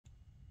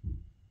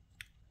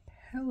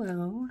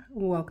Hello,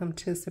 welcome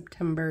to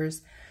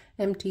September's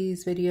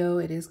Empties video.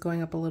 It is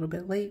going up a little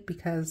bit late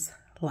because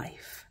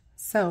life.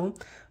 So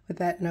with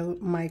that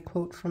note, my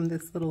quote from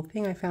this little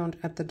thing I found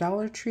at the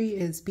Dollar Tree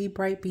is "Be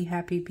bright, be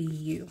happy, be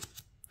you."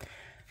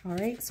 All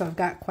right, so I've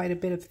got quite a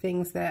bit of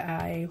things that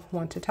I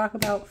want to talk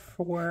about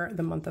for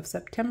the month of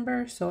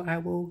September, so I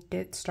will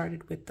get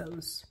started with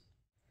those.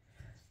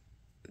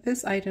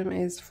 This item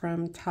is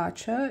from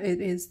Tatcha.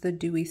 It is the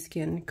Dewy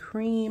Skin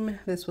Cream.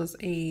 This was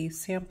a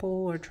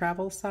sample or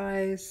travel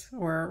size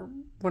or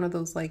one of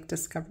those like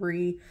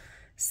discovery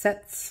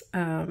sets.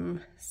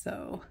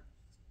 So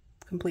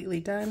completely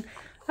done.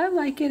 I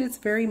like it. It's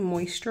very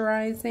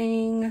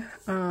moisturizing.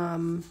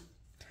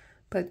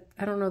 But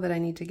I don't know that I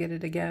need to get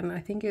it again. I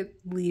think it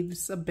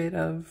leaves a bit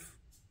of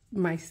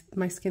my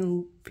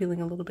skin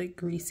feeling a little bit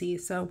greasy,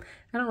 so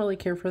I don't really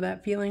care for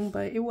that feeling,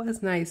 but it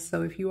was nice.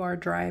 So if you are a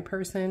dry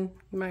person,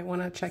 you might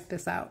want to check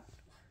this out.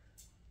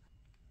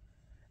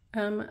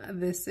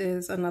 This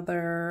is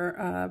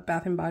another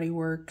Bath & Body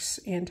Works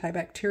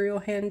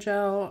antibacterial hand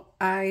gel.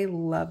 I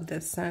love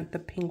this scent, the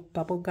pink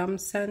bubblegum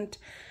scent.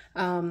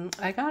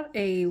 I got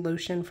a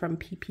lotion from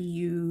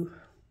PPU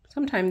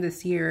sometime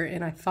this year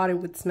and I thought it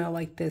would smell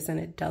like this and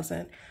it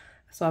doesn't.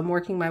 So I'm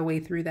working my way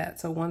through that.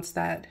 So once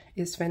that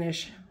is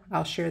finished,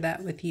 I'll share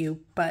that with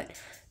you. But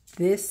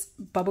this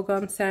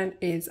bubblegum scent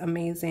is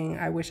amazing.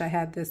 I wish I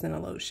had this in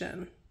a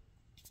lotion.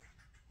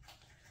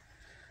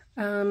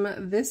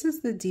 This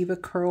is the Diva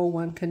Curl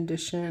One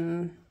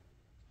Condition.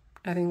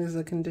 I think this is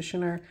a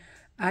conditioner.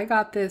 I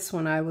got this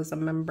when I was a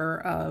member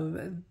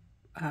of,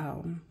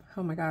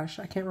 oh my gosh,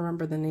 I can't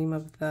remember the name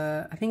of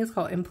the, I think it's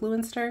called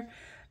Influencer.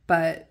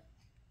 But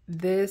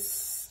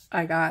this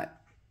I got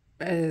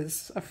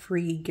as a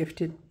free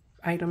gifted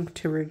item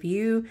to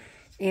review,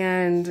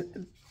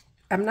 and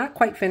I'm not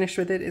quite finished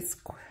with it. It's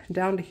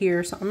down to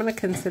here, so I'm going to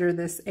consider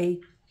this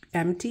a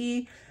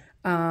empty,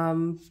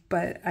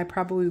 but I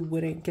probably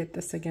wouldn't get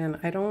this again.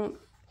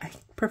 I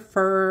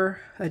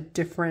prefer a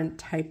different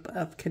type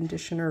of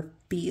conditioner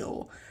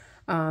feel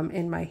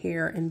in my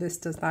hair, and this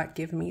does not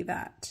give me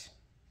that.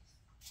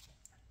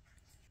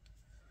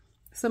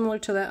 Similar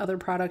to that other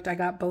product, I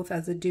got both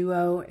as a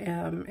duo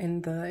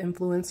in the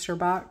Influencer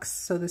box.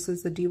 So this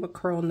is the Diva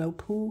Curl No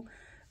Poo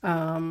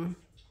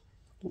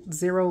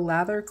Zero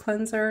Lather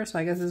Cleanser. So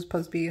I guess this is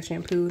supposed to be a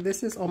shampoo.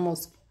 This is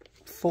almost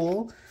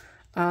full.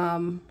 I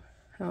don't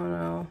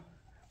know,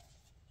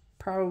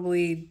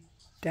 probably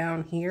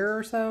down here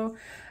or so.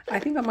 I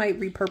think I might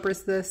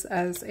repurpose this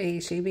as a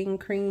shaving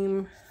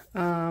cream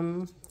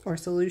or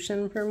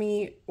solution for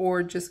me,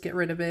 or just get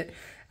rid of it.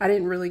 I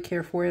didn't really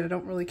care for it. I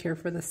don't really care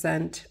for the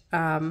scent.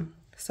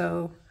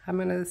 So I'm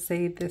going to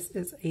say this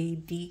is a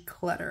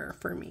declutter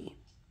for me.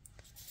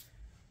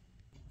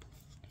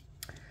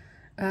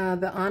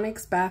 The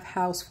Onyx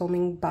Bathhouse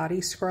Foaming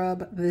Body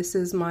Scrub. This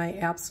is my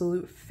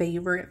absolute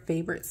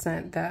favorite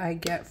scent that I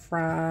get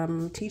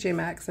from TJ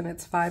Maxx, and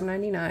it's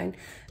 $5.99.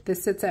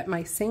 This sits at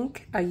my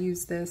sink. I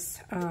use this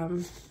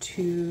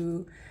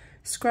to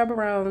scrub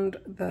around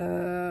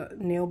the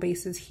nail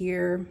bases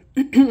here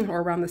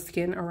or around the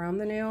skin around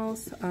the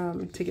nails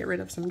to get rid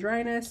of some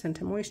dryness and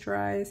to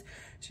moisturize.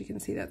 As you can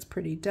see, that's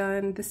pretty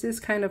done. This is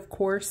kind of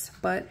coarse,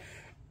 but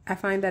I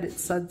find that it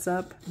suds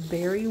up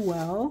very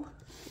well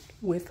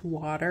with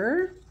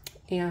water,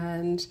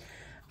 and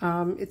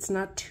it's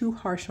not too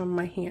harsh on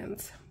my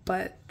hands,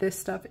 but this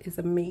stuff is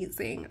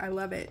amazing. I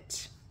love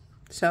it.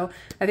 So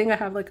I think I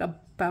have like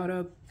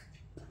about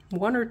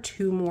one or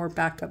two more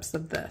backups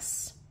of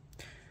this.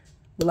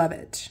 Love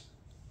it.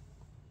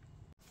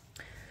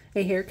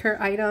 A hair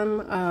care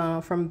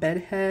item from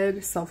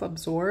Bedhead,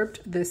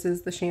 Self-Absorbed. This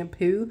is the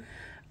shampoo.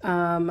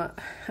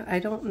 I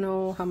don't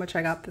know how much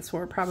I got this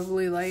for,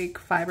 probably like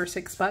 $5 or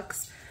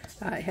 $6.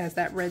 It has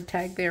that red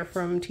tag there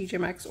from TJ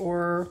Maxx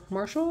or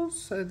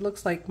Marshalls. It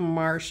looks like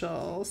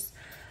Marshalls.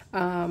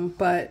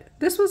 But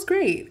this was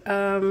great.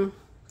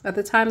 At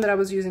the time that I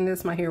was using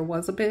this, my hair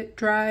was a bit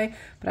dry,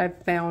 but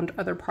I've found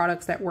other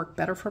products that work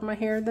better for my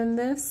hair than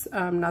this.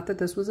 Not that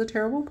this was a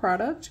terrible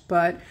product,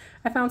 but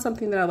I found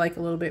something that I like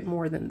a little bit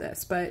more than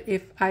this. But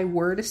if I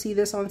were to see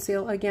this on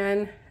sale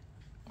again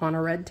on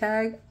a red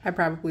tag, I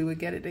probably would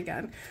get it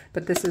again.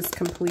 But this is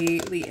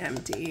completely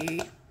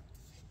empty.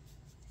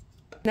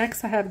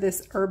 Next, I have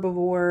this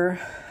Herbivore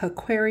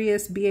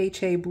Aquarius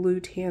BHA Blue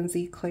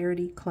Tansy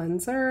Clarity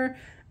Cleanser.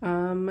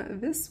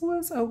 This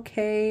was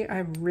okay. I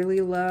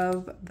really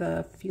love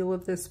the feel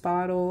of this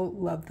bottle,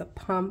 love the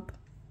pump.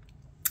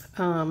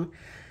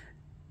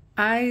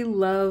 I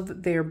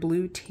love their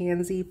Blue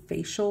Tansy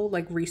facial,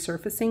 like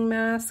resurfacing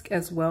mask,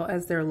 as well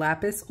as their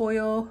lapis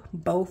oil,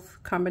 both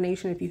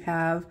combination if you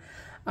have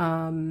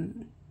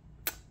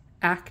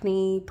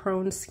acne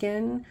prone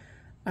skin.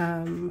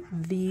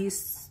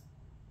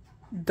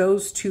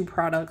 Those two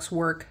products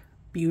work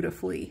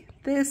beautifully.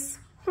 This,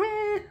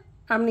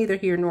 I'm neither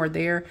here nor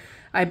there.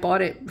 I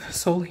bought it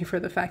solely for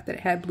the fact that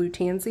it had Blue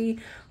Tansy,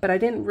 but I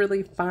didn't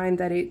really find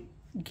that it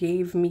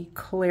gave me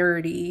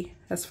clarity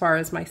as far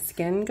as my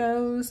skin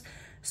goes.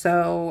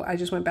 So I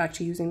just went back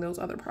to using those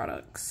other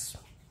products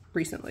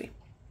recently.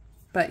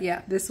 But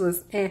yeah, this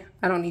was, I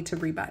don't need to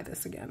rebuy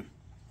this again.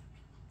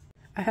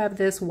 I have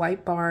this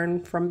White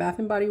Barn from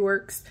Bath & Body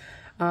Works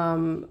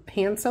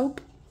hand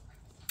soap.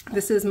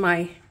 This is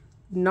my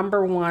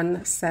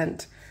 #1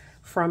 scent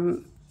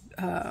from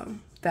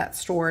that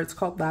store. It's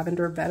called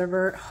Lavender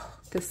Vetiver. Oh,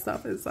 this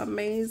stuff is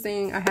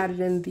amazing. I had it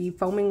in the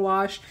foaming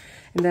wash,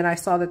 and then I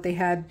saw that they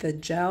had the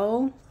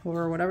gel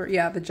or whatever.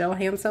 Yeah, the gel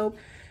hand soap.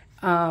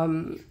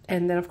 And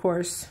then of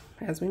course,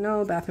 as we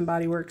know, Bath &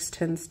 Body Works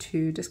tends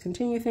to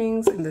discontinue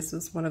things, and this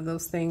is one of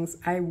those things.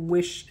 I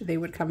wish they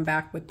would come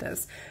back with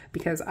this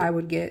because I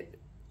would get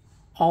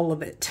all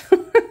of it.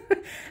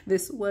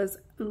 This was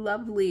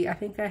lovely. I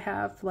think I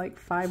have like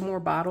 5 more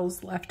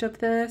bottles left of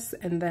this,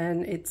 and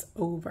then it's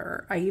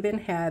over. I even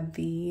had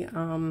the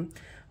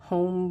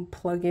home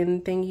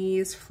plug-in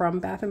thingies from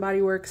Bath &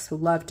 Body Works.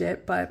 Loved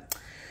it, but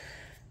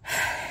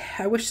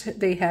I wish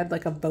they had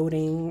like a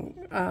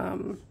voting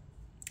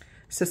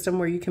system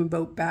where you can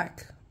vote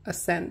back a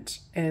scent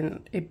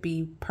and it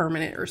be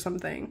permanent or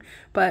something.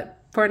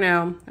 But for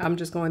now, I'm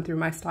just going through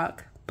my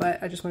stock.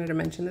 But I just wanted to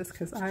mention this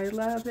because I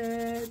love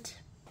it.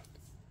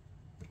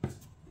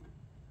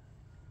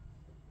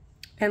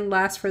 And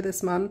last for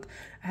this month,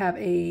 I have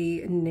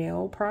a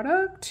nail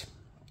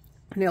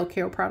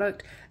care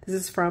product. This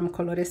is from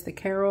Colores de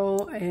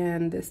Carol,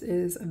 and this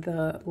is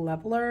the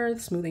Leveler, the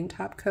smoothing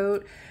top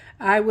coat.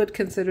 I would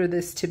consider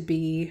this to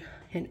be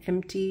an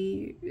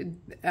empty.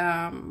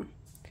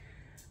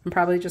 I'm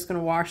probably just going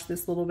to wash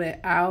this little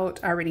bit out.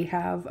 I already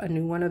have a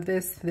new one of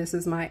this. This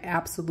is my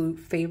absolute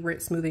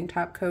favorite smoothing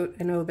top coat.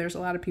 I know there's a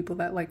lot of people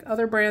that like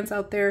other brands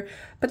out there,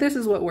 but this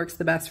is what works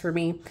the best for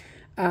me.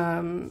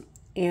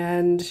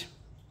 And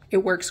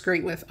it works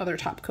great with other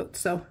top coats.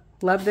 So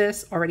love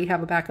this. Already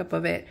have a backup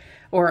of it,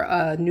 or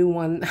a new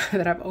one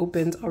that I've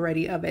opened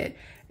already of it.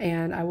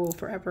 And I will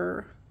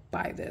forever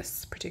buy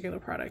this particular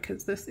product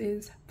because this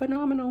is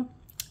phenomenal.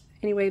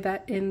 Anyway,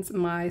 that ends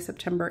my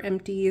September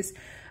empties.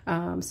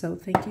 So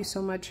thank you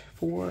so much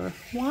for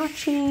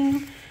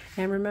watching.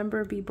 And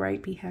remember, be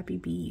bright, be happy,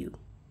 be you.